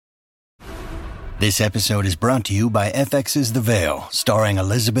This episode is brought to you by FX's The Veil, starring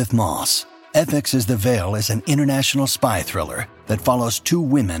Elizabeth Moss. FX's The Veil is an international spy thriller that follows two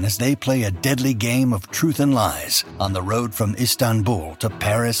women as they play a deadly game of truth and lies on the road from Istanbul to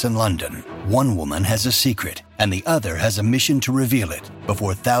Paris and London. One woman has a secret, and the other has a mission to reveal it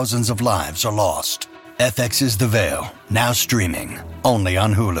before thousands of lives are lost. FX's The Veil, now streaming, only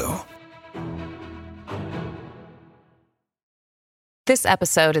on Hulu. This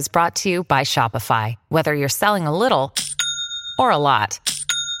episode is brought to you by Shopify. Whether you're selling a little or a lot,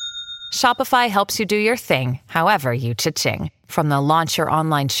 Shopify helps you do your thing, however you cha-ching. From the launch your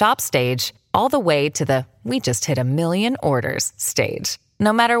online shop stage, all the way to the we just hit 1 million orders stage.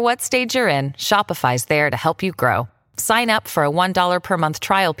 No matter what stage you're in, Shopify's there to help you grow. Sign up for a $1 per month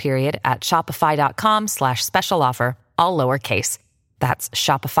trial period at shopify.com/special offer, all lowercase. That's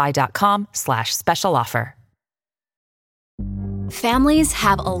shopify.com/special offer. Families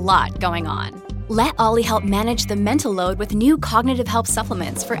have a lot going on. Let Ollie help manage the mental load with new cognitive help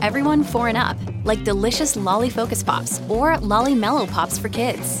supplements for everyone 4 and up, like delicious Lolly Focus Pops or Lolly Mellow Pops for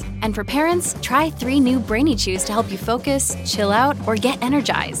kids. And for parents, try 3 new Brainy Chews to help you focus, chill out, or get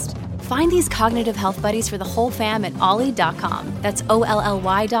energized. Find these cognitive health buddies for the whole fam at ollie.com. That's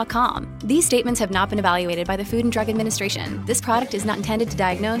OLLY.com. These statements have not been evaluated by the Food and Drug Administration. This product is not intended to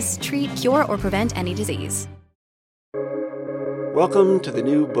diagnose, treat, cure, or prevent any disease. Welcome to the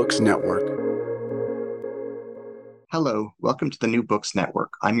New Books Network. Hello, welcome to the New Books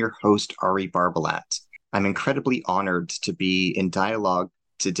Network. I'm your host, Ari Barbalat. I'm incredibly honored to be in dialogue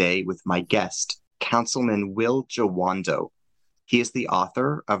today with my guest, Councilman Will Jawando. He is the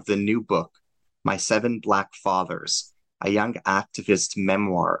author of the new book, My 7 Black Fathers, a young activist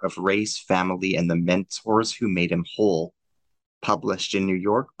memoir of race, family, and the mentors who made him whole, published in New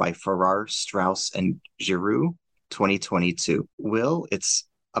York by Farrar, Straus, and Giroux, 2022. Will, it's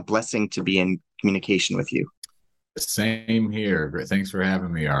a blessing to be in communication with you. Same here. Thanks for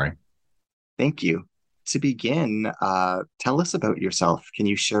having me, Ari. Thank you. To begin, tell us about yourself. Can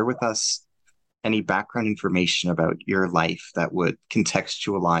you share with us any background information about your life that would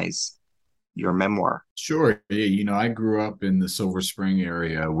contextualize your memoir? Sure. Yeah, I grew up in the Silver Spring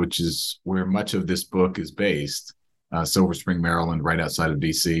area, which is where much of this book is based. Silver Spring, Maryland, right outside of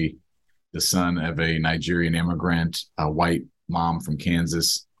D.C., the son of a Nigerian immigrant, a white mom from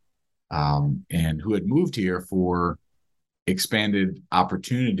Kansas, and who had moved here for expanded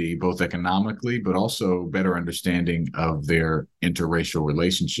opportunity, both economically, but also better understanding of their interracial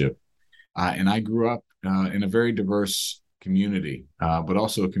relationship. And I grew up in a very diverse community, but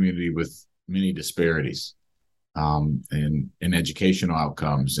also a community with many disparities in educational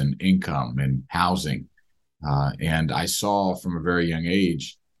outcomes and income and housing. And I saw from a very young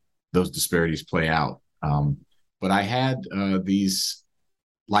age those disparities play out. But I had these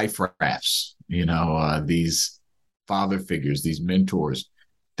life rafts, these father figures, these mentors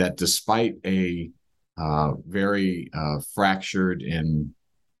that despite a very fractured and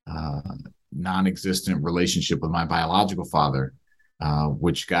non-existent relationship with my biological father,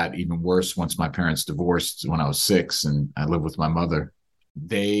 which got even worse once my parents divorced when I was 6 and I lived with my mother,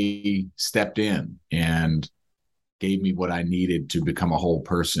 they stepped in and gave me what I needed to become a whole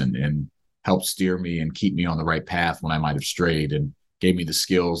person and helped steer me and keep me on the right path when I might have strayed, and gave me the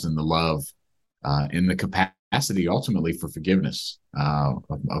skills and the love and the capacity ultimately for forgiveness of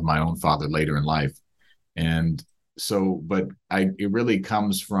my own father later in life. And so, it really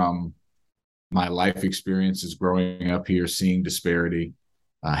comes from my life experiences growing up here, seeing disparity,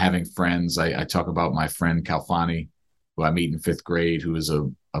 having friends. I talk about my friend Kalfani, who I meet in 5th grade, who is a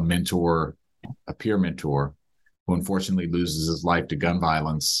mentor, a peer mentor, who unfortunately loses his life to gun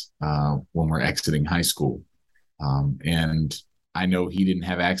violence when we're exiting high school. And I know he didn't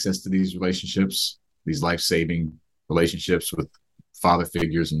have access to these relationships, these life-saving relationships with father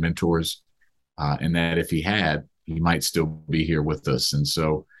figures and mentors, and that if he had, he might still be here with us. And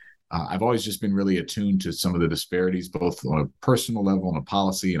so I've always just been really attuned to some of the disparities, both on a personal level, on a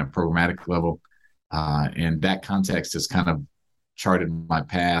policy and a programmatic level. And that context has kind of charted my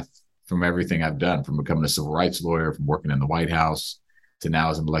path from everything I've done, from becoming a civil rights lawyer, from working in the White House, to now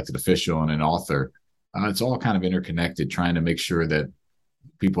as an elected official and an author. It's all kind of interconnected, trying to make sure that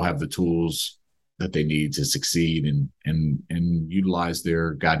people have the tools that they need to succeed and utilize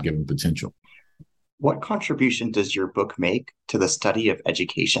their God-given potential. What contribution does your book make to the study of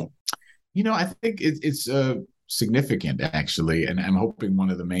education? I think it's significant, actually, and I'm hoping one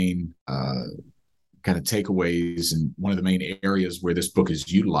of the main kind of takeaways and one of the main areas where this book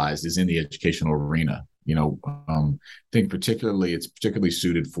is utilized is in the educational arena. I think it's particularly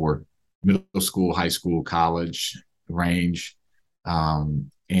suited for middle school, high school, college range.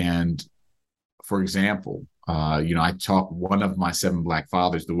 And for example, I talk one of my 7 Black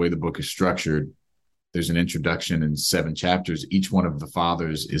fathers. The way the book is structured, there's an introduction in 7 chapters. Each one of the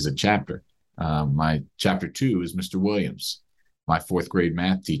fathers is a chapter. My chapter 2 is Mr. Williams, my 4th grade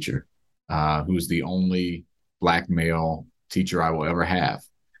math teacher, who is the only Black male teacher I will ever have,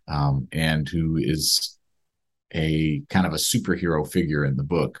 and who is a kind of a superhero figure in the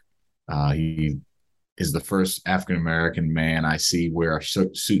book. He is the first African-American man I see wear a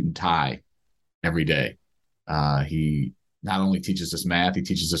suit and tie every day. He not only teaches us math, he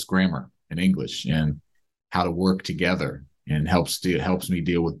teaches us grammar and English and how to work together, and helps me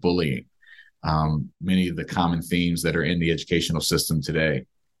deal with bullying. Many of the common themes that are in the educational system today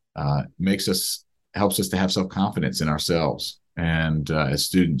helps us to have self-confidence in ourselves and as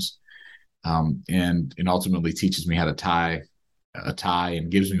students, and ultimately teaches me how to tie a tie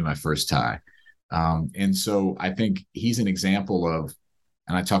and gives me my first tie. And so I think he's an example of,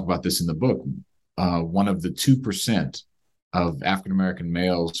 and I talk about this in the book, one of the 2% of African-American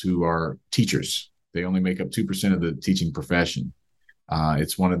males who are teachers. They only make up 2% of the teaching profession.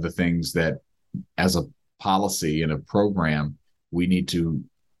 It's one of the things that, as a policy and a program, we need to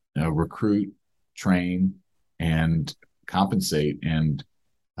recruit, train, and compensate and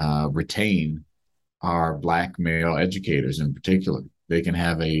retain our Black male educators in particular. They can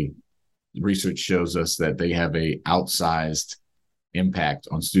have research shows us that they have a outsized impact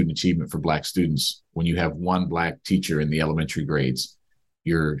on student achievement for Black students. When you have one Black teacher in the elementary grades,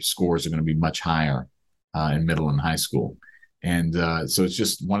 your scores are going to be much higher in middle and high school. And so it's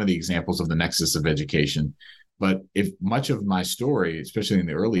just one of the examples of the nexus of education. But if much of my story, especially in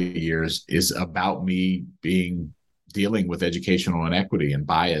the early years, is about me dealing with educational inequity and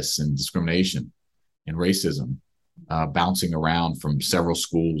bias and discrimination and racism, bouncing around from several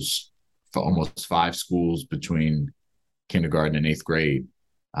schools, for almost 5 schools between kindergarten and 8th grade,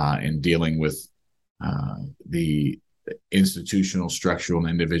 and dealing with the institutional, structural, and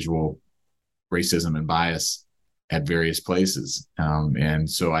individual racism and bias at various places. And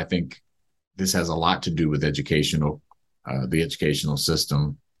so I think this has a lot to do with the educational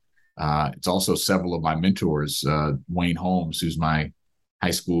system. It's also several of my mentors. Wayne Holmes, who's my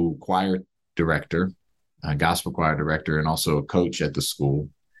high school choir director, gospel choir director, and also a coach at the school,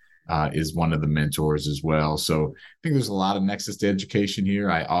 is one of the mentors as well. So I think there's a lot of nexus to education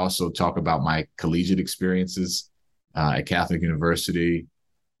here. I also talk about my collegiate experiences at Catholic University,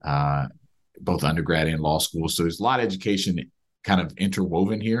 both undergrad and law school. So there's a lot of education kind of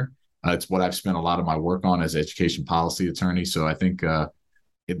interwoven here. It's what I've spent a lot of my work on as education policy attorney. So I think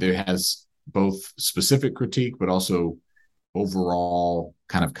there has both specific critique, but also overall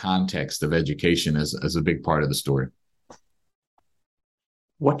kind of context of education as a big part of the story.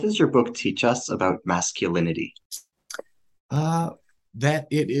 What does your book teach us about masculinity? That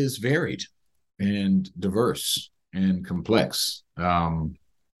it is varied and diverse and complex,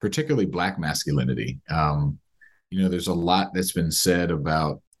 particularly Black masculinity. There's a lot that's been said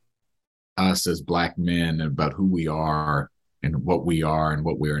about us as Black men, about who we are and what we are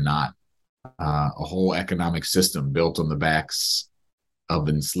not. A whole economic system built on the backs of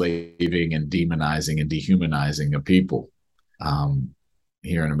enslaving and demonizing and dehumanizing a people.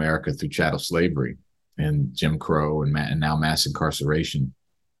 Here in America through chattel slavery and Jim Crow and now mass incarceration.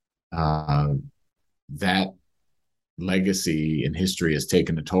 That legacy in history has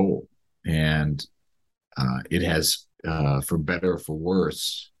taken a toll, and it has, for better or for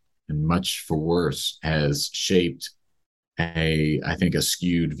worse, and much for worse, has shaped I think a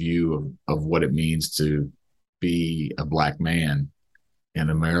skewed view of what it means to be a Black man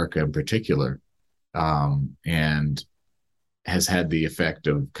in America in particular, and has had the effect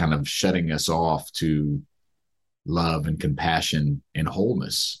of kind of shutting us off to love and compassion and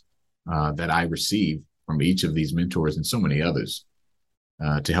wholeness that I receive from each of these mentors and so many others,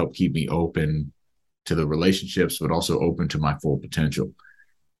 to help keep me open to the relationships, but also open to my full potential.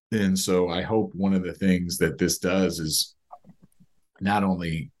 And so I hope one of the things that this does is not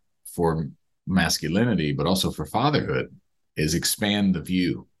only for masculinity, but also for fatherhood, is expand the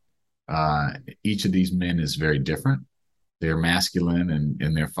view. Each of these men is very different. They're masculine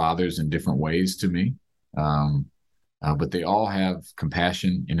and they're fathers in different ways to me. But they all have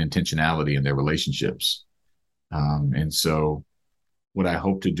compassion and intentionality in their relationships. And so what I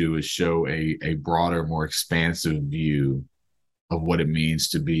hope to do is show a broader, more expansive view of what it means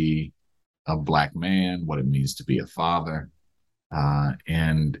to be a Black man, what it means to be a father,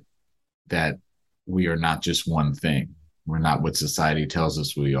 and that we are not just one thing. We're not what society tells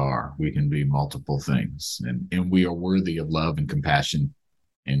us we are. We can be multiple things, and we are worthy of love and compassion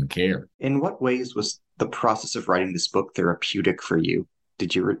and care. In what ways was the process of writing this book therapeutic for you?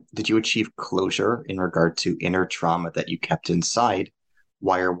 Did you achieve closure in regard to inner trauma that you kept inside?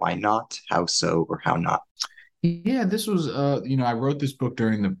 Why or why not? How so or how not? Yeah, this was I wrote this book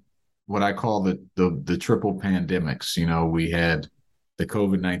during the what I call the triple pandemics. We had the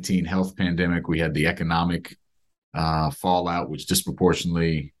COVID-19 health pandemic, we had the economic fallout, which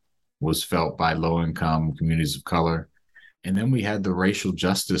disproportionately was felt by low-income communities of color, and then we had the racial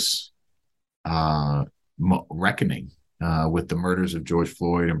justice reckoning with the murders of George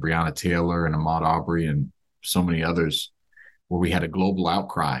Floyd and Breonna Taylor and Ahmaud Arbery and so many others, where we had a global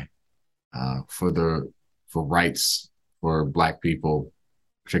outcry for rights for Black people,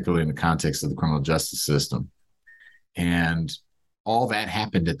 particularly in the context of the criminal justice system. And all that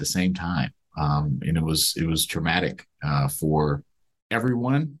happened at the same time. And it was traumatic for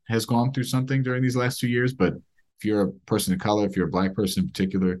everyone has gone through something during these last 2 years. But if you're a person of color, if you're a Black person in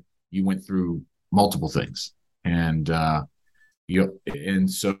particular, you went through multiple things. And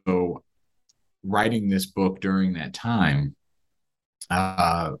so writing this book during that time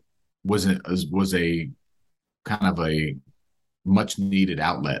was a kind of a much needed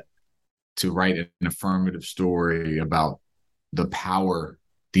outlet to write an affirmative story about the power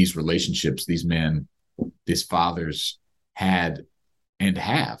these relationships, these men, these fathers had and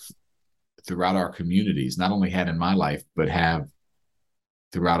have throughout our communities, not only had in my life, but have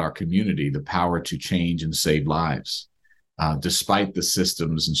throughout our community, the power to change and save lives, despite the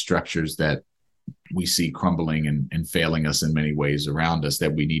systems and structures that we see crumbling and failing us in many ways around us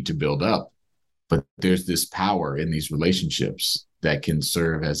that we need to build up. But there's this power in these relationships that can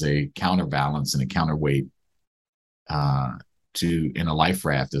serve as a counterbalance and a counterweight in a life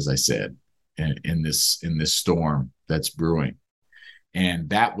raft, as I said, in this storm that's brewing. And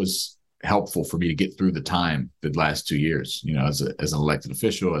that was helpful for me to get through the last 2 years, as an elected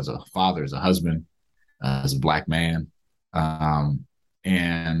official, as a father, as a husband, as a Black man.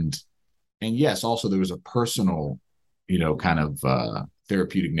 And yes, also there was a personal, kind of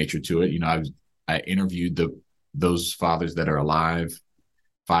therapeutic nature to it. I interviewed those fathers that are alive,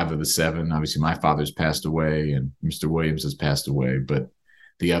 5 of the 7. Obviously, my father's passed away, and Mr. Williams has passed away. But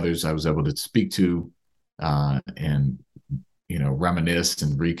the others I was able to speak to, and reminisce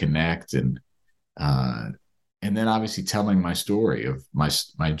and reconnect, and then obviously telling my story of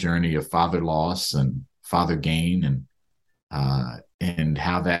my journey of father loss and father gain, and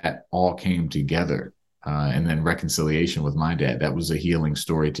how that all came together, and then reconciliation with my dad. That was a healing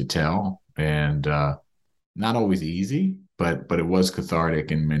story to tell, and not always easy, but it was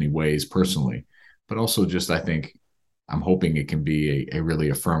cathartic in many ways personally, but also just, I think, I'm hoping it can be a really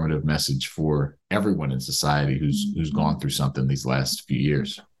affirmative message for everyone in society who's gone through something these last few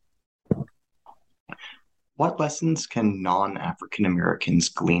years. What lessons can non-African Americans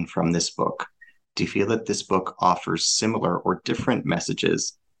glean from this book? Do you feel that this book offers similar or different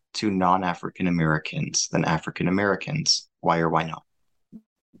messages to non-African Americans than African Americans? Why or why not?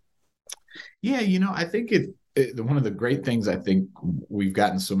 Yeah, I think one of the great things, I think we've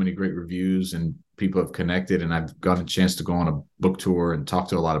gotten so many great reviews and people have connected, and I've gotten a chance to go on a book tour and talk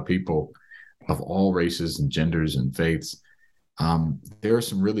to a lot of people of all races and genders and faiths. There are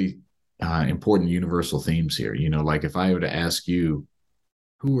some really important universal themes here. Like if I were to ask you,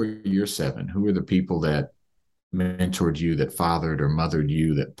 who are your 7? Who are the people that mentored you, that fathered or mothered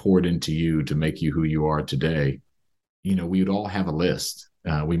you, that poured into you to make you who you are today? We would all have a list.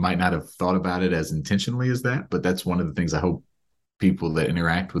 We might not have thought about it as intentionally as that, but that's one of the things I hope people that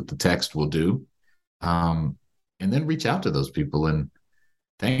interact with the text will do. And then reach out to those people and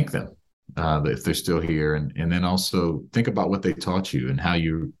thank them if they're still here. And then also think about what they taught you and how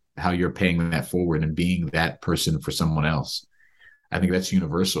you're paying that forward and being that person for someone else. I think that's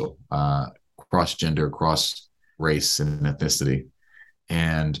universal, cross gender, cross race and ethnicity.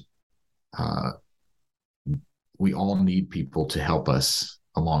 And we all need people to help us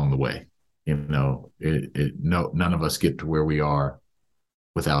along the way. None of us get to where we are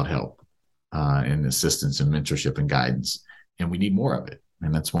without help and assistance and mentorship and guidance. And we need more of it.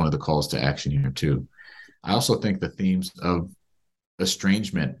 And that's one of the calls to action here too. I also think the themes of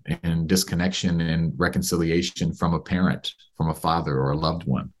estrangement and disconnection and reconciliation from a parent, from a father or a loved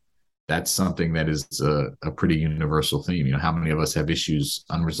one, that's something that is a pretty universal theme. How many of us have issues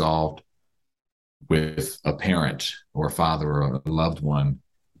unresolved with a parent or a father or a loved one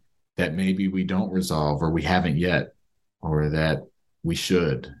that maybe we don't resolve or we haven't yet, or that we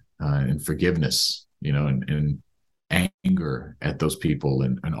should, and forgiveness, and anger at those people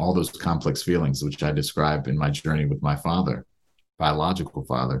and all those complex feelings, which I describe in my journey with my father, biological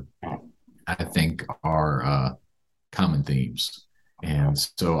father, I think are common themes. And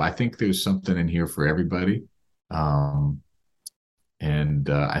so I think there's something in here for everybody. And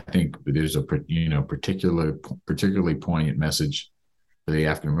I think there's a particularly poignant message for the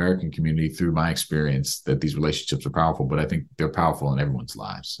African American community through my experience that these relationships are powerful, but I think they're powerful in everyone's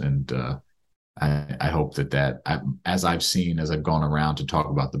lives. And I hope that as I've gone around to talk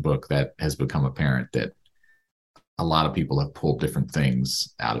about the book, that has become apparent that a lot of people have pulled different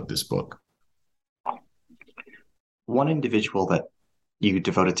things out of this book. One individual that you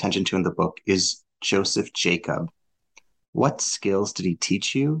devote attention to in the book is Joseph Jacob. What skills did he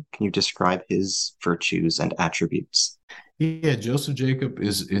teach you? Can you describe his virtues and attributes? Yeah, Joseph Jacob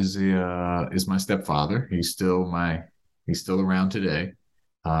is my stepfather. He's still around today.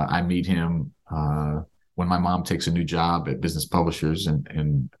 I meet him when my mom takes a new job at Business Publishers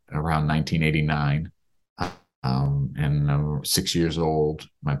in around 1989. And I'm 6 years old.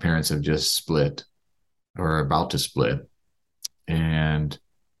 My parents have just split or are about to split. And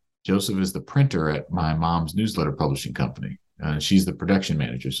Joseph is the printer at my mom's newsletter publishing company. She's the production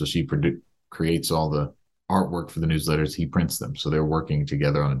manager. So she creates all the artwork for the newsletters. He prints them. So they're working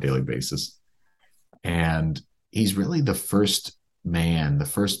together on a daily basis. And he's really the first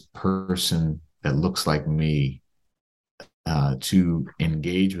person that looks like me to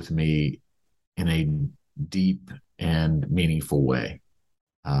engage with me in a deep and meaningful way.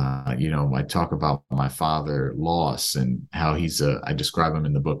 I talk about my father, loss, and how I describe him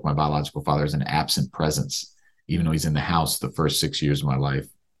in the book, my biological father, as an absent presence. Even though he's in the house the first 6 years of my life,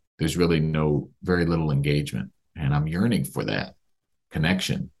 there's really very little engagement. And I'm yearning for that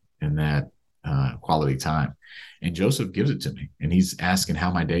connection and that quality time. And Joseph gives it to me, and he's asking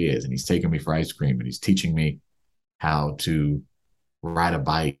how my day is, and he's taking me for ice cream, and he's teaching me how to ride a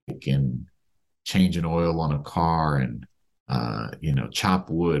bike and change an oil on a car and chop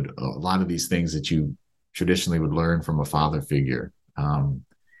wood, a lot of these things that you traditionally would learn from a father figure.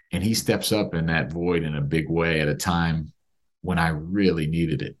 And he steps up in that void in a big way at a time when I really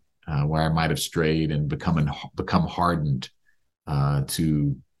needed it, where I might have strayed and become hardened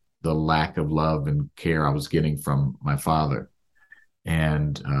to the lack of love and care I was getting from my father.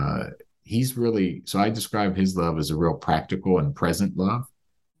 And so I describe his love as a real practical and present love.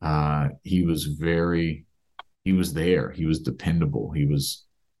 He was there. He was dependable. He was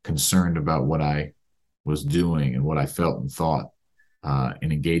concerned about what I was doing and what I felt and thought,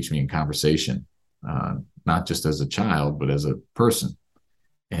 and engaged me in conversation, not just as a child, but as a person.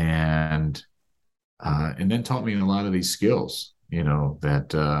 And then taught me a lot of these skills,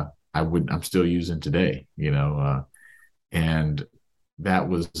 that I'm still using today, and that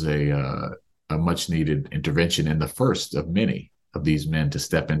was a much needed intervention, and the first of many of these men to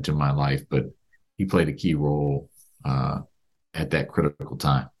step into my life, but he played a key role at that critical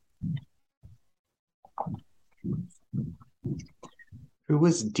time. Who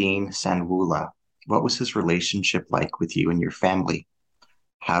was Dean Sanwula? What was his relationship like with you and your family?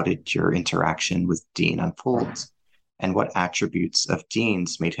 How did your interaction with Dean unfold? And what attributes of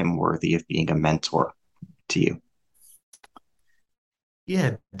Dean's made him worthy of being a mentor to you?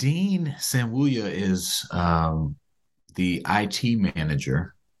 Yeah, Dean Sanwula is the IT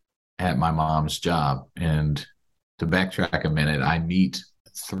manager at my mom's job. And to backtrack a minute, I meet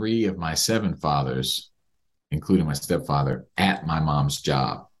 3 of my 7 fathers, including my stepfather, at my mom's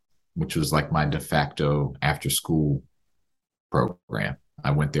job, which was like my de facto after school program.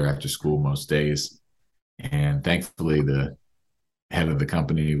 I went there after school most days. And thankfully, the head of the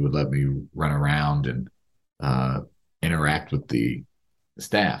company would let me run around and interact with the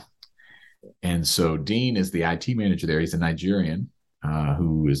staff. And so Dean is the IT manager there. He's a Nigerian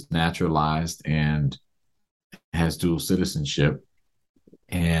who is naturalized and has dual citizenship.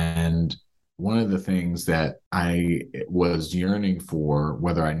 And one of the things that I was yearning for,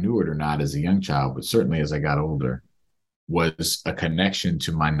 whether I knew it or not as a young child, but certainly as I got older, was a connection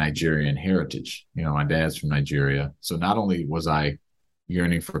to my Nigerian heritage. My dad's from Nigeria. So not only was I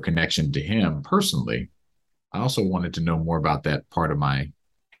yearning for connection to him personally, I also wanted to know more about that part of my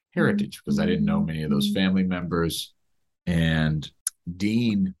heritage because I didn't know many of those family members. And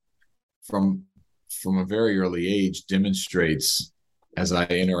Dean, from a very early age, demonstrates, as I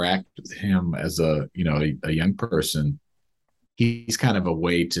interact with him as a young person, he's kind of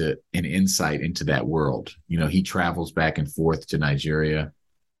an insight into that world. He travels back and forth to Nigeria.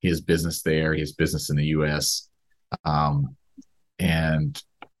 He has business there. He has business in the U.S. And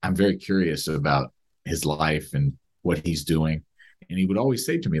I'm very curious about his life and what he's doing. And he would always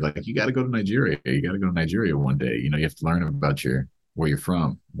say to me, like, you got to go to Nigeria. You got to go to Nigeria one day. You have to learn about where you're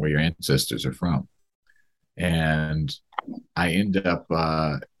from, where your ancestors are from. And I end up,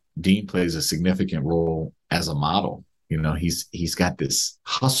 Dean plays a significant role as a model. He's got this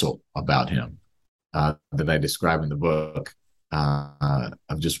hustle about him that I describe in the book.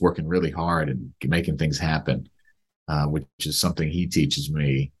 of just working really hard and making things happen, which is something he teaches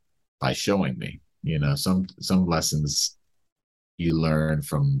me by showing me. Some lessons you learn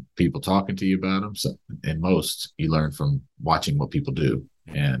from people talking to you about them, and most you learn from watching what people do.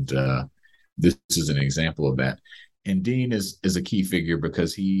 And this is an example of that. And Dean is a key figure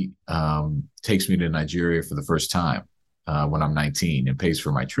because he takes me to Nigeria for the first time when I'm 19 and pays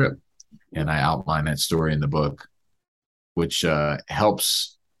for my trip. And I outline that story in the book, which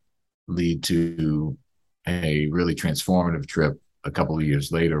helps lead to a really transformative trip a couple of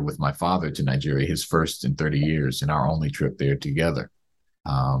years later with my father to Nigeria, his first in 30 years and our only trip there together.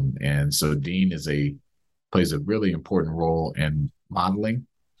 And so Dean plays a really important role in modeling,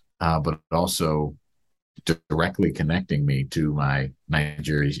 but also directly connecting me to my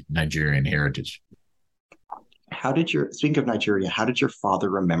Nigerian heritage. Speaking of Nigeria, how did your father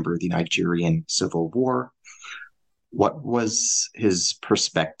remember the Nigerian Civil War? What was his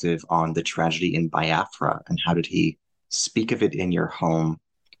perspective on the tragedy in Biafra, and how did he speak of it in your home?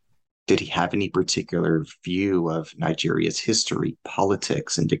 Did he have any particular view of Nigeria's history,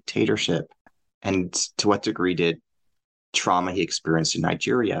 politics, and dictatorship? And to what degree did trauma he experienced in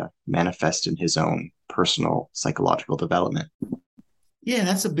Nigeria manifest in his own personal psychological development? Yeah,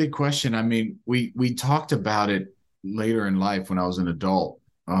 that's a big question. I mean, we talked about it later in life when I was an adult.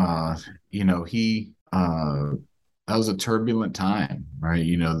 That was a turbulent time, right?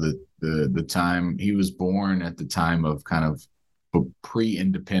 The time he was born at the time of kind of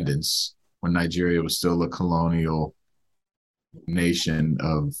pre-independence, when Nigeria was still a colonial nation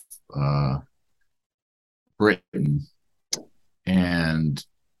of Britain, and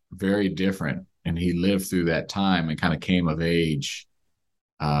very different. And he lived through that time and kind of came of age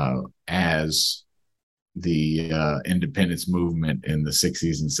as the independence movement in the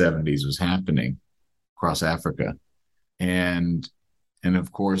 60s and 70s was happening across Africa. And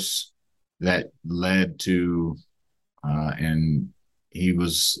of course, that led to, and he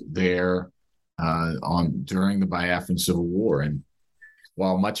was there during the Biafran Civil War. And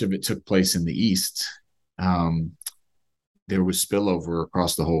while much of it took place in the East, there was spillover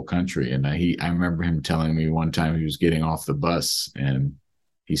across the whole country. And I remember him telling me one time he was getting off the bus and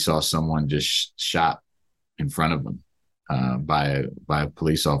he saw someone just shot in front of him by a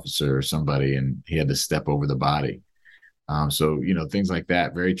police officer or somebody, and he had to step over the body. So things like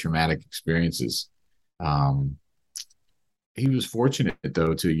that, very traumatic experiences. He was fortunate,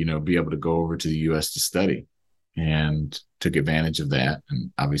 though, to be able to go over to the U.S. to study, and took advantage of that.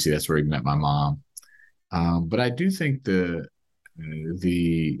 And obviously, that's where he met my mom. But I do think the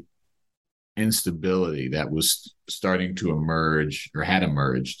instability that was starting to emerge, or had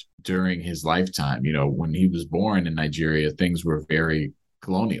emerged during his lifetime, when he was born in Nigeria, things were very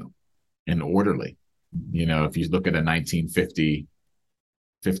colonial and orderly. If you look at a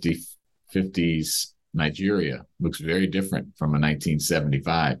 50s Nigeria, looks very different from a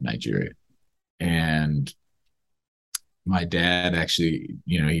 1975 Nigeria. And my dad actually,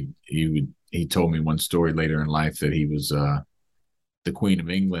 he told me one story later in life that he was the Queen of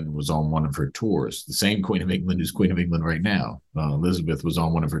England was on one of her tours, the same Queen of England who's Queen of England right now. Elizabeth was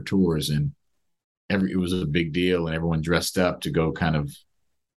on one of her tours, and it was a big deal, and everyone dressed up to go kind of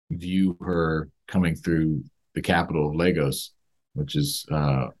view her coming through the capital of Lagos, which is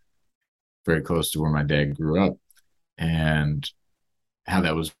very close to where my dad grew up, and how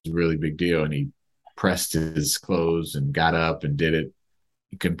that was a really big deal. And he pressed his clothes and got up and did it.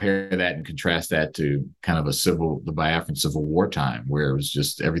 You compare that and contrast that to kind of the Biafran Civil War time, where it was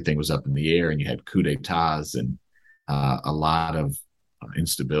just everything was up in the air and you had coup d'etats and a lot of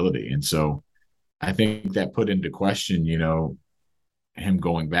instability. And so I think that put into question, him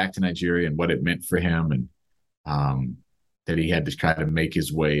going back to Nigeria and what it meant for him, and that he had to try to make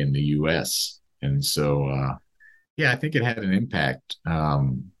his way in the U.S. And so, I think it had an impact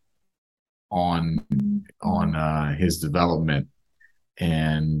on his development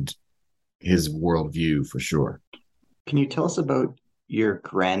and his worldview, for sure. Can you tell us about your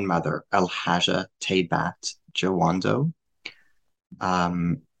grandmother, Alhaja Taybat Jawando?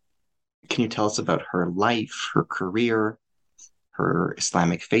 Can you tell us about her life, her career, her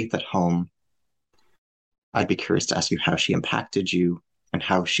Islamic faith at home? I'd be curious to ask you how she impacted you and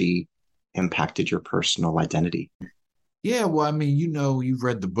how she impacted your personal identity. Yeah, well, I mean, you've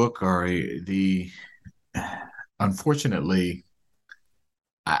read the book, Ari. Unfortunately,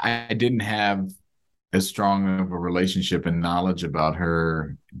 I didn't have as strong of a relationship and knowledge about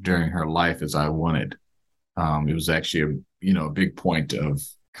her during her life as I wanted. It was actually a big point of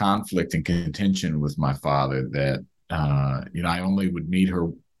conflict and contention with my father that I only would meet her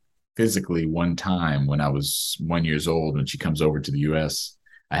physically one time when I was 1 year old, when she comes over to the US.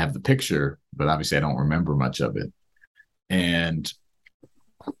 I have the picture, but obviously I don't remember much of it. And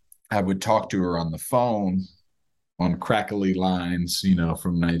I would talk to her on the phone on crackly lines,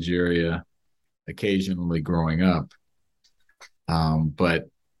 from Nigeria, occasionally growing up. But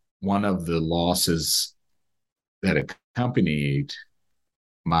one of the losses that accompanied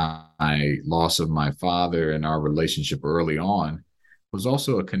my loss of my father and our relationship early on was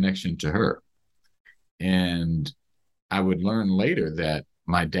also a connection to her. And I would learn later that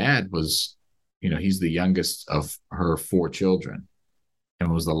my dad was, he's the youngest of her 4 children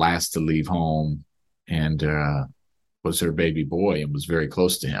and was the last to leave home, and was her baby boy and was very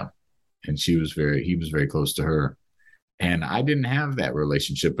close to him. And he was very close to her. And I didn't have that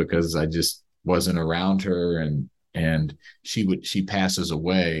relationship because I just wasn't around her. And she passes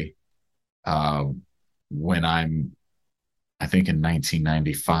away when I think in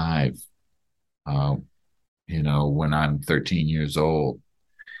 1995, when I'm 13 years old.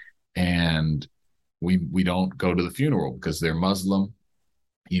 And we don't go to the funeral because they're Muslim.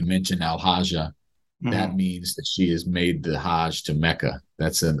 You mentioned Al-Hajjah. Mm-hmm. That means that she has made the Hajj to Mecca.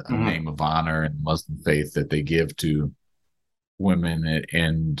 That's a name of honor in Muslim faith that they give to women,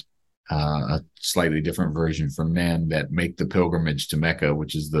 and a slightly different version for men that make the pilgrimage to Mecca,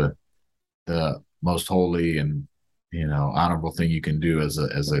 which is the most holy and honorable thing you can do as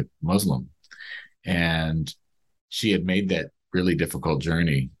a Muslim. And she had made that really difficult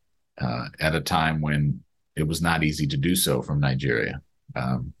journey at a time when it was not easy to do so from Nigeria.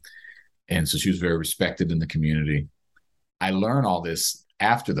 And so she was very respected in the community. I learned all this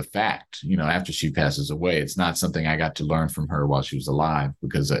after the fact, after she passes away. It's not something I got to learn from her while she was alive,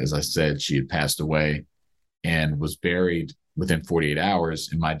 because as I said, she had passed away and was buried within 48 hours.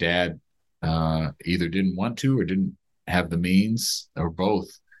 And my dad either didn't want to or didn't have the means, or both,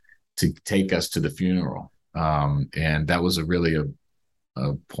 to take us to the funeral. And that was really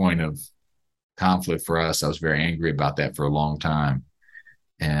a point of conflict for us. I was very angry about that for a long time.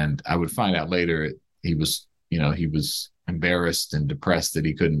 And I would find out later he was embarrassed and depressed that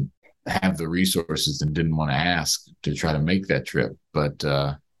he couldn't have the resources and didn't want to ask to try to make that trip. But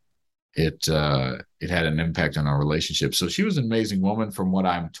it had an impact on our relationship. So she was an amazing woman, from what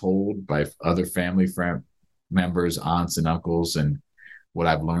I'm told by other family members, aunts and uncles, and what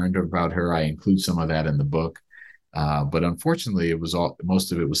I've learned about her. I include some of that in the book. But unfortunately,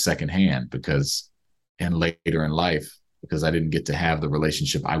 most of it was secondhand, and later in life, because I didn't get to have the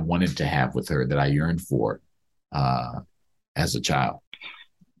relationship I wanted to have with her, that I yearned for as a child.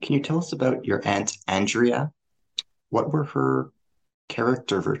 Can you tell us about your Aunt Andrea? What were her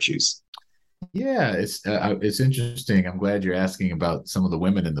character virtues? Yeah, it's interesting. I'm glad you're asking about some of the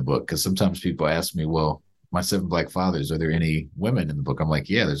women in the book, because sometimes people ask me, well, my 7 Black fathers, are there any women in the book? I'm like,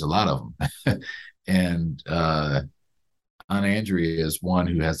 yeah, there's a lot of them. And Aunt Andrea is one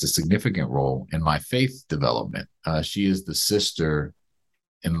who has a significant role in my faith development. She is the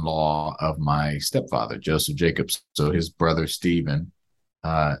sister-in-law of my stepfather, Joseph Jacobs. So his brother, Stephen,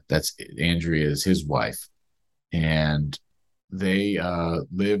 that's Andrea is his wife. And they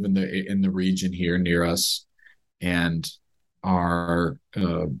live in the region here near us, and are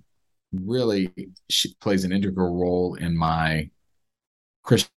really, she plays an integral role in my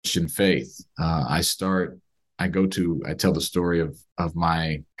Christian faith. I tell the story of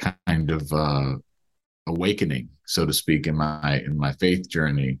my kind of awakening, so to speak, in my faith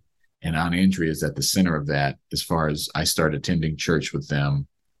journey. And Aunt Andrea is at the center of that, as far as I started attending church with them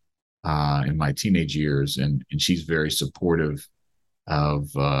in my teenage years. And she's very supportive of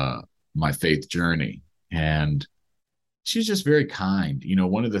my faith journey. And she's just very kind.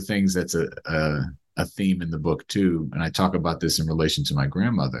 One of the things that's a theme in the book too, and I talk about this in relation to my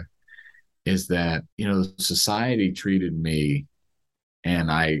grandmother, is that, society treated me,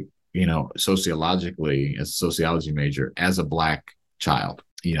 and I, sociologically, as a sociology major, as a Black child,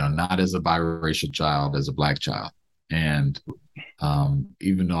 not as a biracial child, as a Black child. And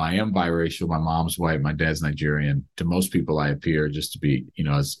even though I am biracial, my mom's white, my dad's Nigerian, to most people I appear just to be,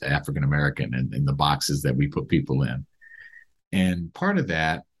 as African-American, and in the boxes that we put people in. And part of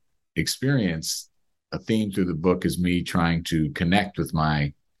that experience, a theme through the book, is me trying to connect with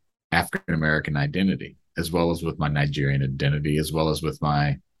my African-American identity, as well as with my Nigerian identity, as well as with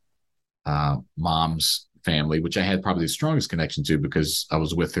my mom's family, which I had probably the strongest connection to because I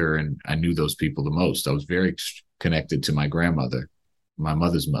was with her and I knew those people the most. I was very connected to my grandmother, my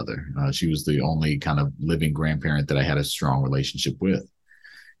mother's mother. She was the only kind of living grandparent that I had a strong relationship with.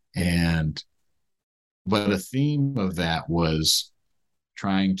 But a theme of that was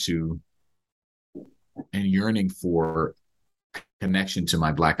trying to, and yearning for, connection to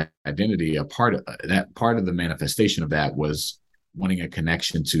my Black identity, a part of the manifestation of that was wanting a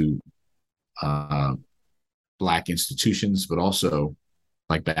connection to Black institutions, but also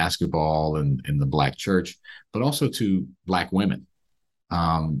like basketball and the Black church, but also to Black women.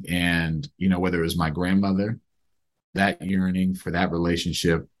 And, whether it was my grandmother, that yearning for that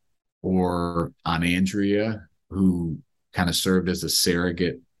relationship, or Aunt Andrea, who kind of served as a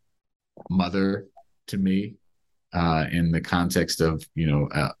surrogate mother to me in the context of,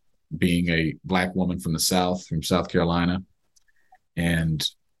 being a Black woman from the South, from South Carolina, and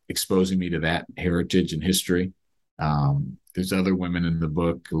exposing me to that heritage and history. There's other women in the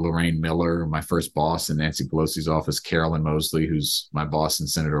book, Lorraine Miller, my first boss in Nancy Pelosi's office, Carolyn Mosley, who's my boss in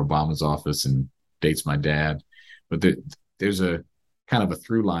Senator Obama's office and dates my dad. But there's a kind of a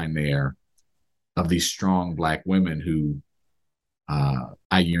through line there of these strong Black women who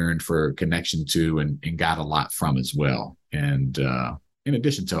I yearned for connection to and got a lot from as well. And in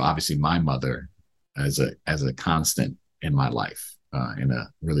addition to obviously my mother as a constant in my life, and a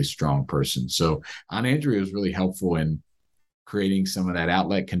really strong person. So Aunt Andrea was really helpful in creating some of that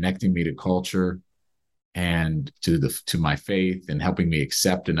outlet, connecting me to culture and to my faith, and helping me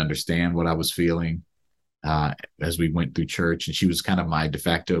accept and understand what I was feeling as we went through church. And she was kind of my de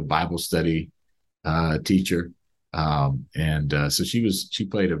facto Bible study teacher. So she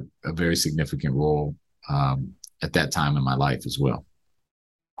played a very significant role at that time in my life as well.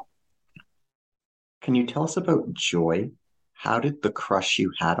 Can you tell us about Joy? How did the crush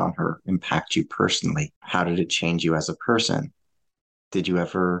you had on her impact you personally? How did it change you as a person? Did you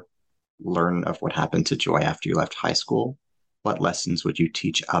ever learn of what happened to Joy after you left high school? What lessons would you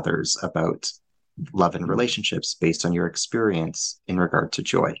teach others about love and relationships based on your experience in regard to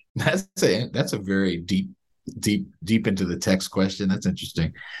Joy? That's a very deep into the text question. That's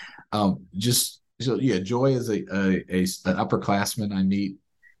interesting. Joy is an upperclassman I meet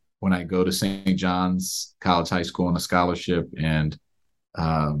when I go to St. John's College High School on a scholarship, and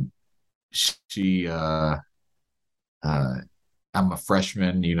I'm a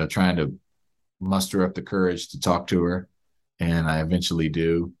freshman, trying to muster up the courage to talk to her, and I eventually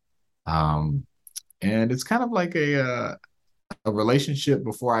do. And it's kind of like a relationship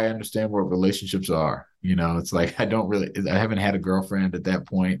before I understand what relationships are. It's like I haven't had a girlfriend at that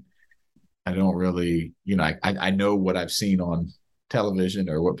point. I don't really, I know what I've seen on television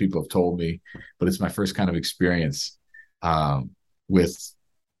or what people have told me, but it's my first kind of experience with,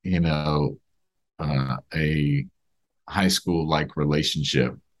 a high school like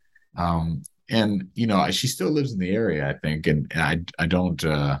relationship. She still lives in the area, I think, and I don't,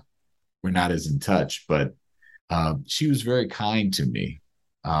 we're not as in touch, but she was very kind to me,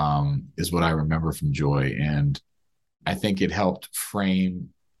 is what I remember from Joy. And I think it helped frame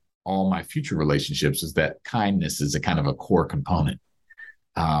all my future relationships, is that kindness is a kind of a core component,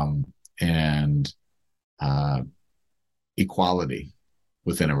 and equality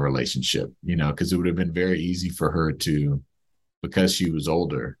within a relationship, because it would have been very easy for her to, because she was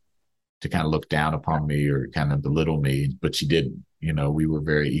older, to kind of look down upon me or kind of belittle me, but she didn't. We were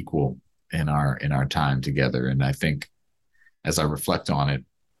very equal in our time together. And I think as I reflect on it,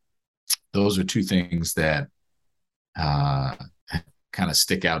 those are two things that kind of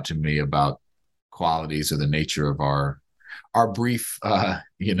stick out to me about qualities or the nature of our brief,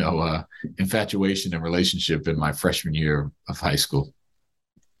 infatuation and relationship in my freshman year of high school.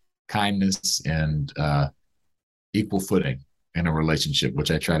 Kindness and equal footing in a relationship, which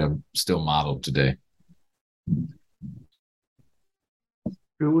I try to still model today.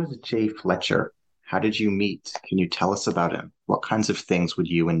 Who was Jay Fletcher? How did you meet? Can you tell us about him? What kinds of things would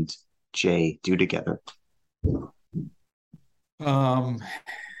you and Jay do together?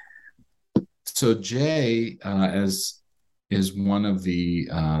 So Jay, is one of the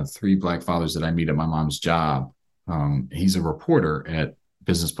 3 Black fathers that I meet at my mom's job. He's a reporter at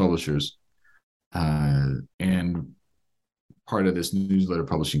Business Publishers, and part of this newsletter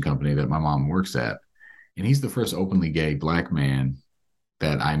publishing company that my mom works at. And he's the first openly gay Black man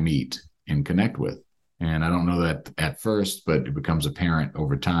that I meet and connect with. And I don't know that at first, but it becomes apparent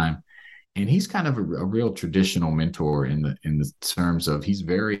over time. And he's kind of a real traditional mentor in the terms of he's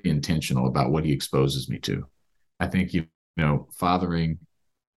very intentional about what he exposes me to. I think, fathering,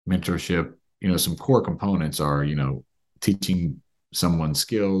 mentorship, some core components are, teaching someone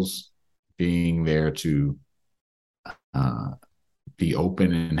skills, being there to be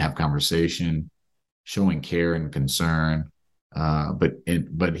open and have conversation, showing care and concern.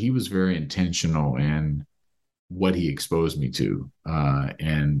 But he was very intentional in what he exposed me to.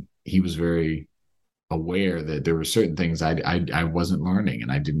 And he was very aware that there were certain things I wasn't learning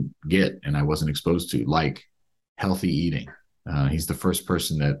and I didn't get and I wasn't exposed to, like healthy eating, He's the first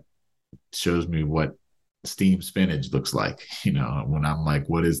person that shows me what steamed spinach looks like, when I'm like,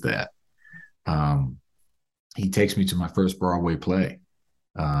 what is that? He takes me to my first Broadway play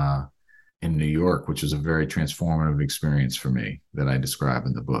in New York, which was a very transformative experience for me that I describe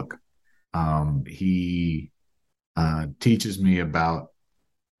in the book. He teaches me about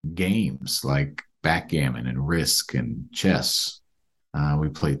games like backgammon and Risk and chess. We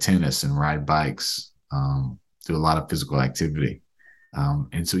play tennis and ride bikes, do a lot of physical activity.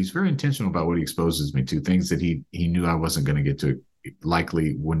 And so he's very intentional about what he exposes me to, things that he knew I wasn't going to get to,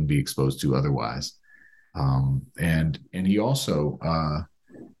 likely wouldn't be exposed to otherwise. And he also,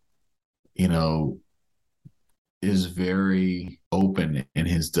 is very open in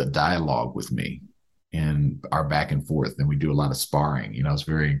his dialogue with me and our back and forth. And we do a lot of sparring. It's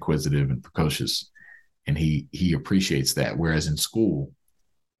very inquisitive and precocious. And he appreciates that. Whereas in school,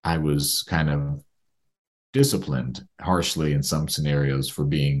 I was kind of disciplined harshly in some scenarios for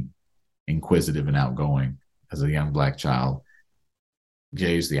being inquisitive and outgoing as a young Black child.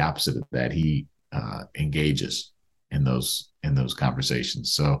 Jay's the opposite of that. He engages in those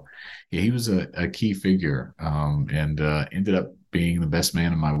conversations. So yeah, he was a key figure, and ended up being the best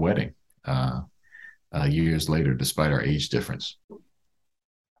man in my wedding years later, despite our age difference.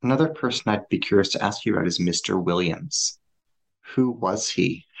 Another person I'd be curious to ask you about is Mr. Williams. Who was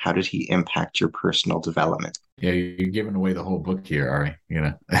he? How did he impact your personal development? Yeah, you're giving away the whole book here, Ari.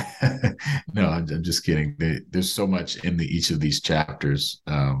 No, I'm just kidding. There's so much in each of these chapters,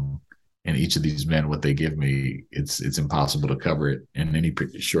 and each of these men, what they give me, it's impossible to cover it in any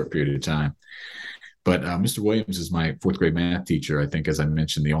short period of time. But Mr. Williams is my fourth grade math teacher. I think, as I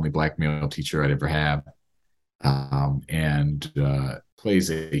mentioned, the only Black male teacher I'd ever have, and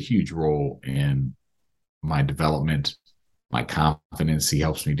plays a huge role in my development, my confidence. He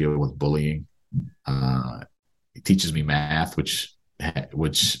helps me deal with bullying. He teaches me math, which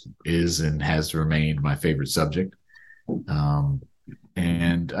is and has remained my favorite subject,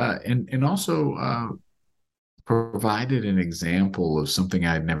 and also provided an example of something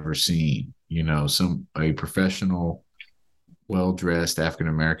I'd never seen. A professional, well-dressed African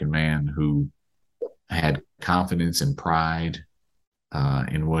American man who had confidence and pride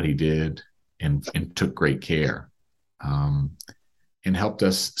in what he did, and took great care. And helped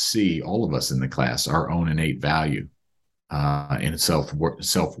us see, all of us in the class, our own innate value and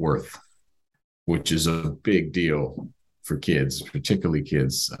self-worth, which is a big deal for kids, particularly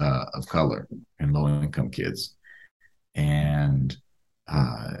kids of color and low-income kids. And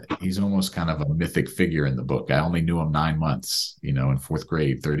he's almost kind of a mythic figure in the book. I only knew him 9 months, in fourth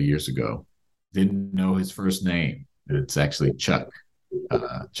grade, 30 years ago. Didn't know his first name. It's actually Chuck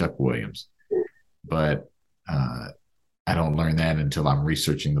Williams. But I don't learn that until I'm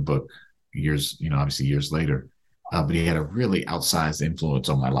researching the book obviously years later. But he had a really outsized influence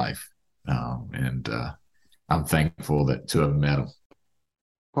on my life. And I'm thankful to have met him.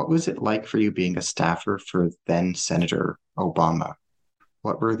 What was it like for you being a staffer for then Senator Obama?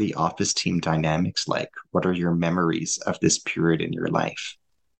 What were the office team dynamics like? What are your memories of this period in your life?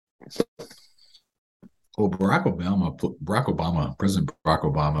 Well, President Barack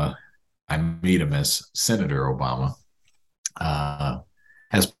Obama, I meet him as Senator Obama,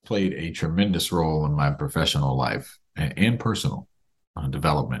 has played a tremendous role in my professional life and personal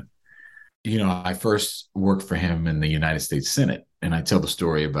development. I first worked for him in the United States Senate, and I tell the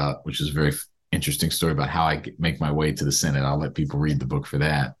story which is a very interesting story about how I make my way to the Senate. I'll let people read the book for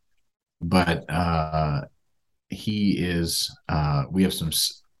that. But we have some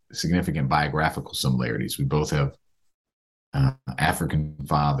significant biographical similarities. We both have African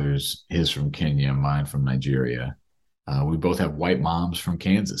fathers, his from Kenya, mine from Nigeria. We both have white moms from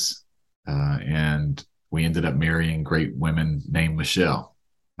Kansas. And we ended up marrying great women named Michelle.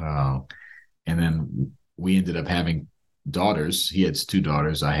 And then we ended up having daughters. He had 2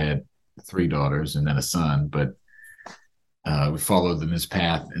 daughters. I had 3 daughters and then a son. But we followed in his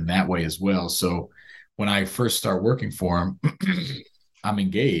path in that way as well. So when I first start working for him, I'm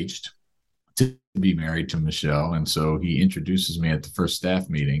engaged to be married to Michelle. And so he introduces me at the first staff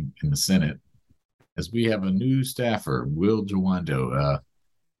meeting in the Senate as we have a new staffer, Will Jawando,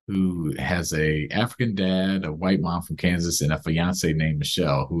 who has a African dad, a white mom from Kansas, and a fiance named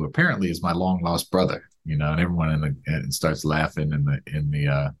Michelle, who apparently is my long lost brother, and everyone starts laughing in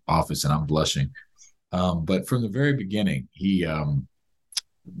the office, and I'm blushing. But from the very beginning, he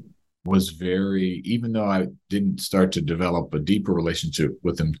was very, even though I didn't start to develop a deeper relationship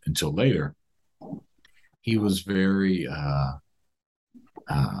with him until later, he was very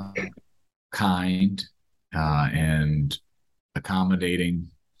kind and accommodating,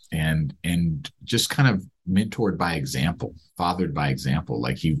 and just kind of mentored by example, fathered by example.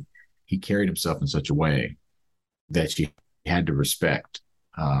 Like he carried himself in such a way that you had to respect.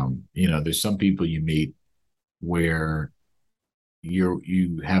 There's some people you meet where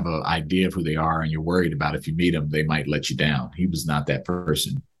you have an idea of who they are, and you're worried about if you meet them, they might let you down. He was not that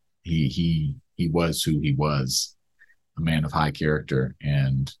person. He was who he was, a man of high character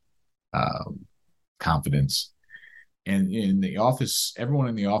and confidence. And in the office, everyone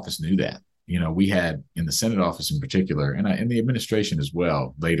in the office knew that. We had in the Senate office in particular, and in the administration as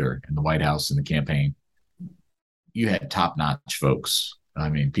well, later in the White House and the campaign, you had top-notch folks. I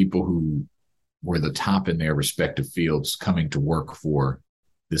mean, people who were the top in their respective fields coming to work for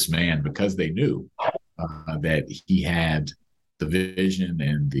this man because they knew that he had the vision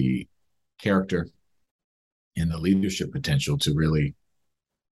and the character and the leadership potential to really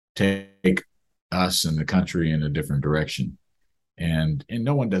take us and the country in a different direction. And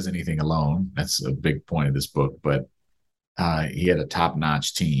no one does anything alone. That's a big point of this book, but he had a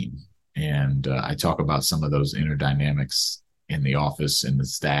top-notch team. And I talk about some of those inner dynamics in the office and the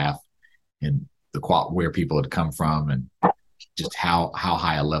staff and where people had come from and just how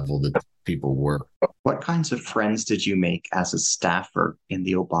high a level the people were. What kinds of friends did you make as a staffer in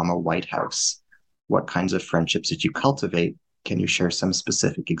the Obama White House? What kinds of friendships did you cultivate? Can you share some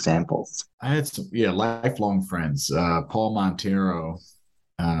specific examples? I had some, lifelong friends. Paul Montero,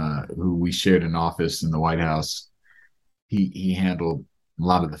 who we shared an office in the White House, he handled a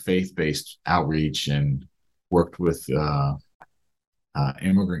lot of the faith-based outreach and worked with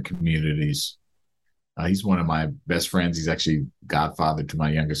immigrant communities. He's one of my best friends. He's actually godfather to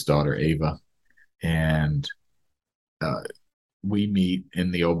my youngest daughter, Ava. And we meet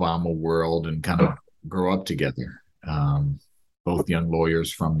in the Obama world and kind of grow up together. Both young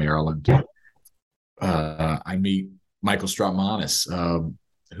lawyers from Maryland. I meet Michael Strautmanis,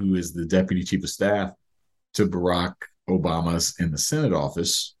 who is the deputy chief of staff to Barack Obama's in the Senate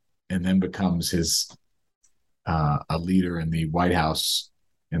office, and then becomes a leader in the White House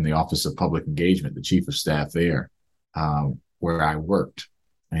in the Office of Public Engagement, the chief of staff there, where I worked.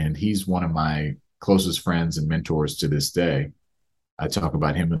 And he's one of my closest friends and mentors to this day. I talk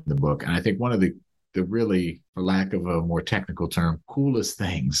about him in the book. And I think one of the really, for lack of a more technical term, coolest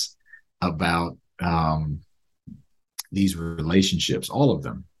things about these relationships, all of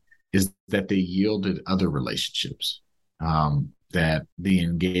them, is that they yielded other relationships, that the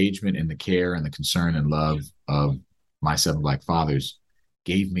engagement and the care and the concern and love of my 7 Black fathers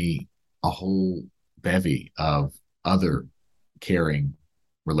gave me a whole bevy of other caring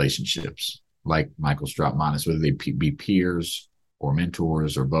relationships, like Michael Strautmanis, whether they be peers or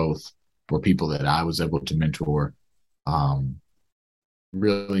mentors or both, or people that I was able to mentor,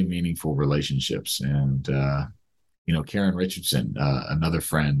 really meaningful relationships. And, Karen Richardson, another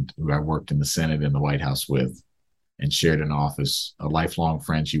friend who I worked in the Senate and the White House with and shared an office, a lifelong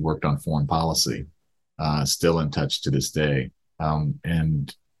friend. She worked on foreign policy, still in touch to this day.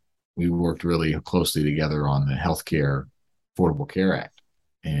 And we worked really closely together on the Healthcare Affordable Care Act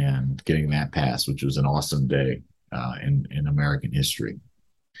and getting that passed, which was an awesome day in American history.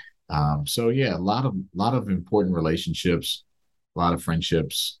 A lot of important relationships, a lot of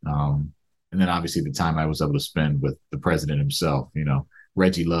friendships. And then obviously the time I was able to spend with the president himself,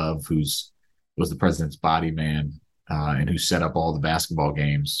 Reggie Love, was the president's body man, and who set up all the basketball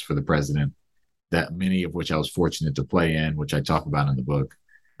games for the president, that many of which I was fortunate to play in, which I talk about in the book.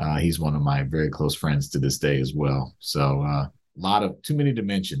 He's one of my very close friends to this day as well. So too many to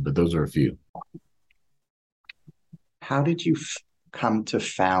mention, but those are a few. How did you come to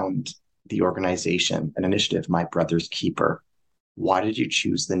found the organization, an initiative, My Brother's Keeper? Why did you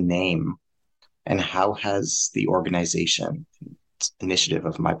choose the name? And how has the organization initiative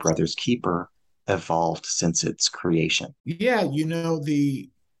of My Brother's Keeper evolved since its creation? Yeah,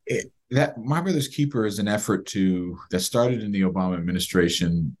 that My Brother's Keeper is an effort that started in the Obama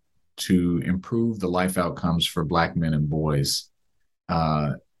administration to improve the life outcomes for Black men and boys,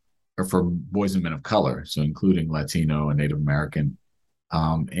 or for boys and men of color, so including Latino and Native American.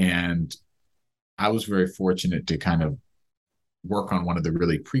 And I was very fortunate to kind of work on one of the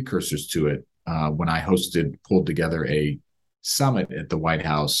really precursors to it when I pulled together a summit at the White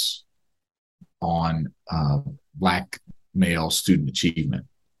House on Black male student achievement.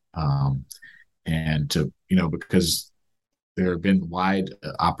 Because there have been wide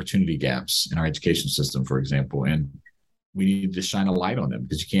opportunity gaps in our education system, for example, and we need to shine a light on them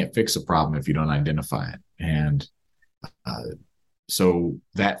because you can't fix a problem if you don't identify it. And so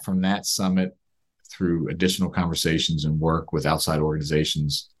that from that summit, through additional conversations and work with outside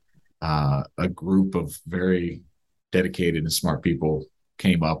organizations, a group of very dedicated and smart people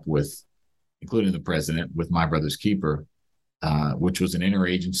came up with, including the president, with My Brother's Keeper, which was an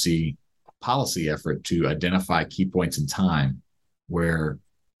interagency policy effort to identify key points in time where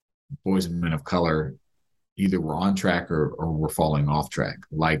boys and men of color either were on track or were falling off track,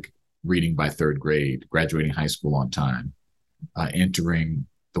 like reading by third grade, graduating high school on time, entering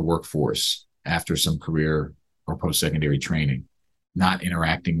the workforce after some career or post-secondary training, not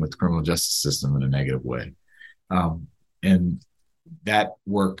interacting with the criminal justice system in a negative way. And that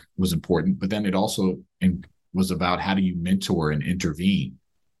work was important, but then it also was about how do you mentor and intervene.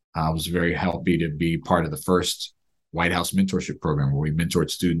 I was very happy to be part of the first White House mentorship program where we mentored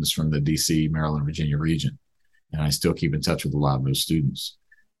students from the DC, Maryland, Virginia region. And I still keep in touch with a lot of those students.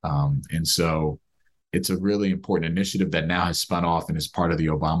 And so it's a really important initiative that now has spun off and is part of the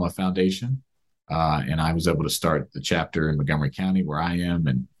Obama Foundation. And I was able to start the chapter in Montgomery County where I am,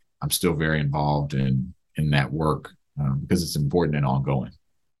 and I'm still very involved in that work because it's important and ongoing.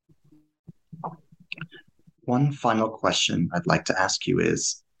 One final question I'd like to ask you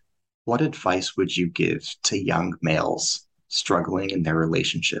is, what advice would you give to young males struggling in their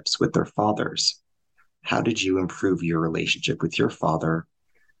relationships with their fathers? How did you improve your relationship with your father?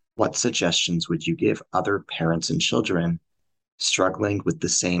 What suggestions would you give other parents and children struggling with the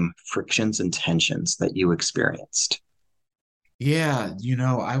same frictions and tensions that you experienced? Yeah,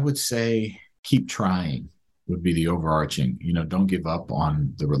 I would say keep trying would be the overarching, don't give up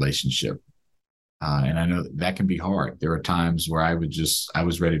on the relationship. And I know that can be hard. There are times where I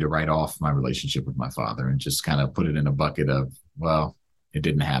was ready to write off my relationship with my father and just kind of put it in a bucket of, well, it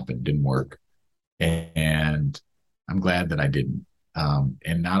didn't happen, didn't work. And I'm glad that I didn't.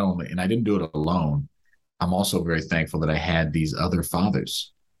 And I didn't do it alone. I'm also very thankful that I had these other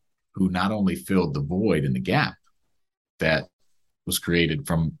fathers who not only filled the void and the gap that was created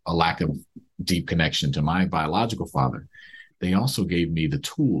from a lack of deep connection to my biological father, they also gave me the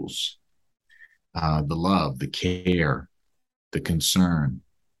tools, the love, the care, the concern,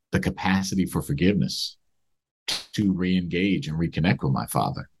 the capacity for forgiveness to re-engage and reconnect with my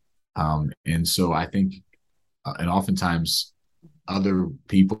father. And so I think, and oftentimes other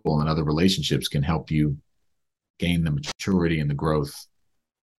people and other relationships can help you gain the maturity and the growth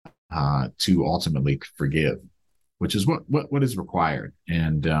to ultimately forgive, which is what is required.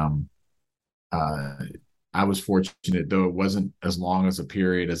 And I was fortunate, though it wasn't as long as a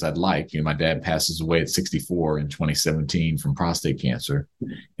period as I'd like. My dad passes away at 64 in 2017 from prostate cancer.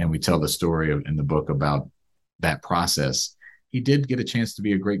 And we tell the story in the book about that process. He did get a chance to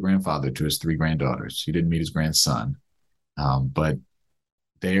be a great grandfather to his 3 granddaughters. He didn't meet his grandson, but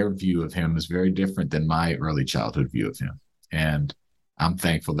their view of him is very different than my early childhood view of him. And I'm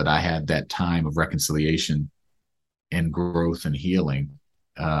thankful that I had that time of reconciliation and growth and healing,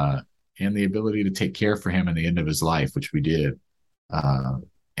 and the ability to take care for him in the end of his life, which we did.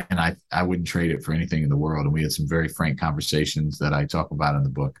 And I wouldn't trade it for anything in the world. And we had some very frank conversations that I talk about in the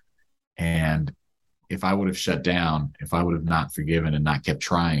book. And if I would have shut down, if I would have not forgiven and not kept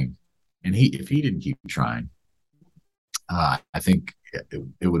trying, and if he didn't keep trying, I think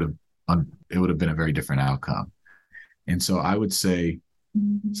it would have been a very different outcome. And so I would say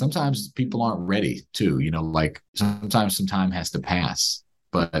sometimes people aren't ready to, like sometimes some time has to pass,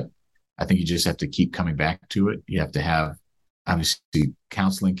 but I think you just have to keep coming back to it. You have to have, obviously,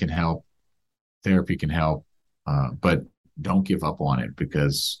 counseling can help, therapy can help, but don't give up on it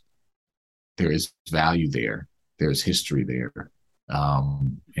because there is value there. There's history there.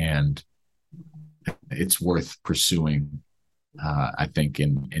 And it's worth pursuing, I think,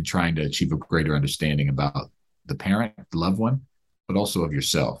 in trying to achieve a greater understanding about the parent, the loved one, but also of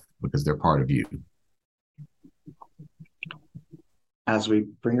yourself, because they're part of you. As we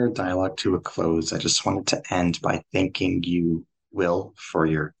bring our dialogue to a close, I just wanted to end by thanking you, Will, for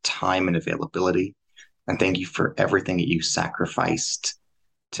your time and availability, and thank you for everything that you sacrificed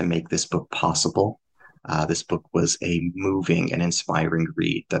to make this book possible. This book was a moving and inspiring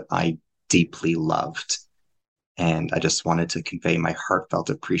read that I deeply loved. And I just wanted to convey my heartfelt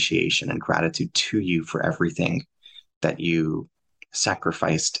appreciation and gratitude to you for everything that you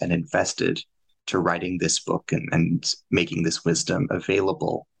sacrificed and invested to writing this book and making this wisdom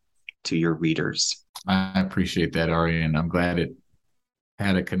available to your readers. I appreciate that, Ari, and I'm glad it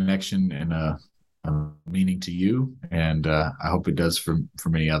had a connection and a meaning to you, and I hope it does for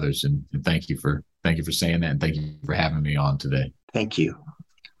many others. And thank you for saying that, and thank you for having me on today. Thank you.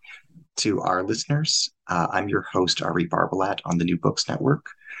 To our listeners, I'm your host, Ari Barbalat, on the New Books Network.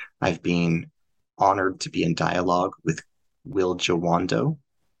 I've been honored to be in dialogue with Will Jawando.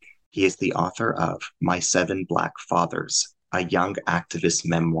 He is the author of My 7 Black Fathers, a young activist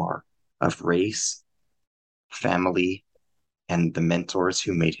memoir of race, family, and The Mentors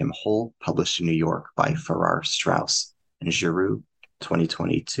Who Made Him Whole, published in New York by Farrar Straus and Giroux,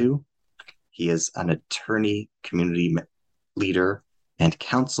 2022. He is an attorney, community leader, and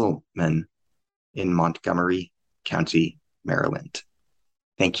councilman in Montgomery County, Maryland.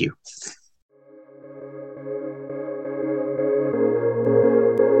 Thank you.